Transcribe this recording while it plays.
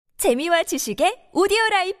재미와 지식의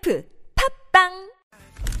오디오라이프 팝빵.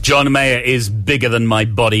 John Mayer is bigger than my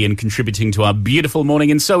body and contributing to our beautiful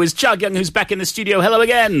morning, and so is Chug Young, who's back in the studio. Hello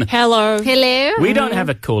again. Hello. Hello. We don't have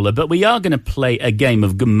a caller, but we are going to play a game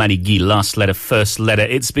of 끝말잇기, last letter, first letter.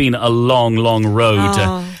 It's been a long, long road.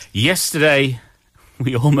 Yesterday,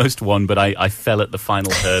 we almost won, but I fell at the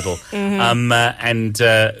final hurdle.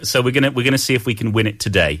 So we're gonna see if we can win it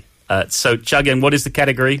today. So Chug Young, what is the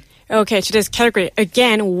category? Okay, today's category,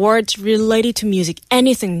 again, words related to music.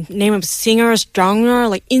 Anything. Name of singers, genre,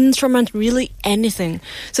 like instrument, really anything.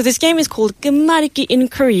 So this game is called 끝말잇기 in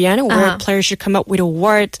Korean, where players should come up with a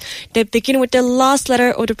word that begin with the last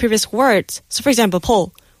letter of the previous words. So for example,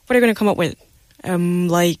 Paul, what are you going to come up with?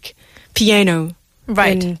 Like piano.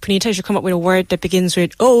 Right. And Punita should come up with a word that begins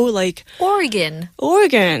with O, like... Organ.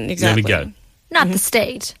 Organ, exactly. There we go. Not the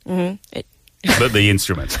state. But the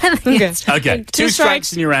instrument. Okay, two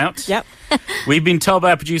strikes and you're out. Yep. We've been told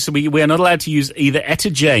by our producer we are not allowed to use either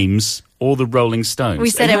Etta James or the Rolling Stones.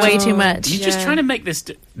 We said it way too much. You're just trying to make this...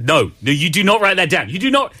 No, you do not write that down. You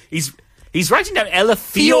do not... He's writing down Ella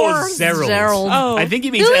Fitzgerald. Oh. I think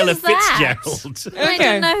he means Who Ella is that? Fitzgerald. I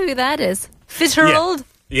don't know who that is. Fitzgerald?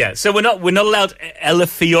 Yeah, so we're not allowed Ella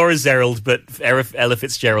Fitzgerald, but Ella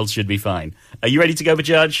Fitzgerald should be fine. Are you ready to go for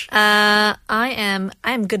Judge? I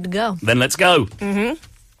am good to go. Then let's go.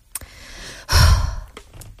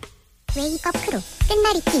 웨이크업 크루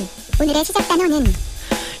끝말잇기 오늘의 시작 단어는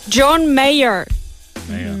John Mayer.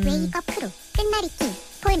 웨이크업 크루 끝말잇기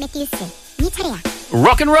폴 매튜스 네 차례야.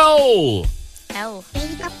 Rock and roll. L.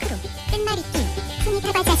 웨이크업 크루 끝말잇기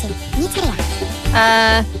스니타 바자즈 네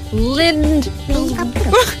차례야. Lind. 웨이크업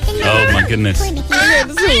크루 Oh my goodness. 폴 매튜스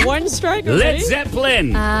This is one strike already. Led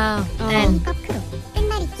Zeppelin. N. 웨이크업 크루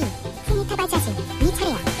끝말잇기 스니타 바자즈 네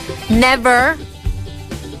차례야. Never.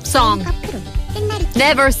 Song. 웨이크업 크루 끝말잇기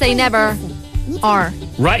Never say never. R.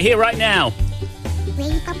 Right here, right now.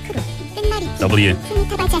 웨이크업 크루 끝말잇기 W.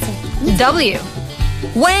 스니타 바자즈 네 차례야. W.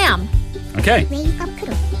 Wham. Okay. 웨이크업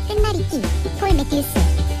크루 끝말잇기 폴 매튜스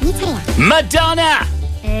네 차례야. Madonna.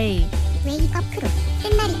 A. 웨이크업 크루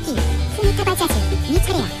끝말잇기 스니타 바자즈 네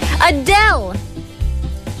차례야. Adele.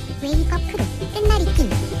 웨이크업 크루 끝말잇기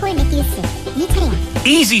폴 매튜스 네 차례야.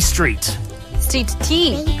 Easy Street. Street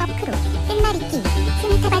T. 웨이크업 크루 끝말잇기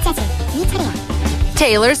스니타 바자즈 네 차례야.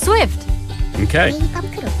 Taylor Swift. Okay. 웨이크업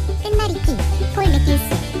크루 끝말잇기 폴 매튜스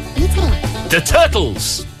네 차례야. The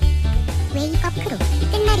Turtles. 웨이크업 크루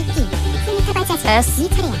끝말잇기 스니타 바자즈 S. 네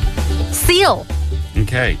차례야. Seal.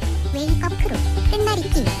 Okay. 웨이크업 크루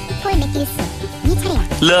끝말잇기 폴 매튜스 네 차례야.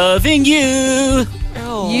 Loving You.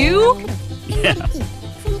 Oh. U. 끝말잇기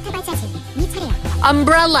스니타 바자즈 네 차례야.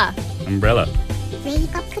 Umbrella. Umbrella.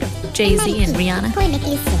 웨이크업 크루 Jay-Z and 끝말잇기 Rihanna. 폴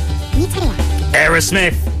매튜스 네 차례야.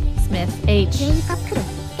 Aerosmith. Smith. H. 웨이크업 크루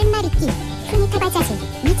끝말잇기 스니타 바자즈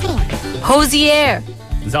네 차례야. Hosier.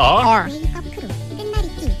 Is that R? R. 웨이크업 크루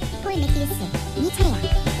끝말잇기 폴 매튜스 네 차례야.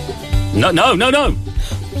 No.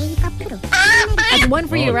 웨이크업 크루 That's one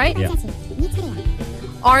for you, right? Yeah. 바자즈 네 차례야.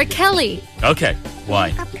 R. Kelly. Okay.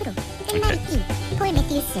 Why? 웨이크업 크루 끝말잇기 폴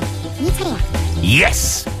매튜스 네 차례야.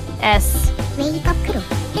 Yes. S. 웨이크업 크루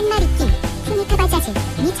끝말잇기 스니타 바자즈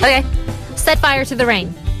네 차례야. Okay. Set fire to the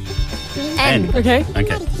rain. N. Okay. Okay.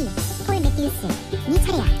 끝말잇기 폴 매튜스 네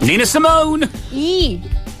차례야. Nina Simone. E.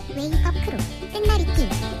 웨이크업 크루 끝말잇기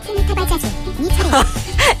스니타 바자즈 네 차례야.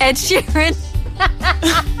 Ed Sheeran.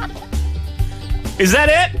 Is that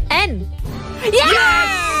it? N.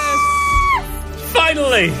 Yes!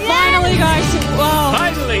 Finally. Finally, guys. Wow.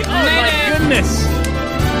 Finally. Oh Made my it. goodness.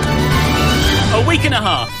 A week and a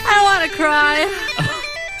half. I want to cry.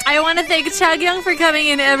 I want to thank Chug Young for coming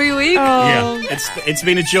in every week. Oh. Yeah. It's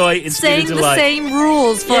been a joy. It's Saying been a the delight. same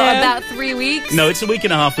rules for Yeah. about 3 weeks. No, it's a week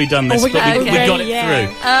and a half we've done this, A week but we and a got it half,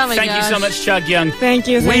 through. Oh my Thank you so gosh. much, Chug Young. Thank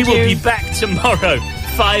you. We Thank will you. be back tomorrow,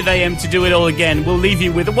 5 a.m. to do it all again. We'll leave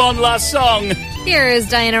you with one last song. Here is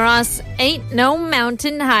Diana Ross. Ain't no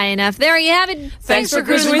mountain high enough. There you have it. Thanks for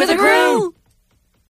cruising with the crew.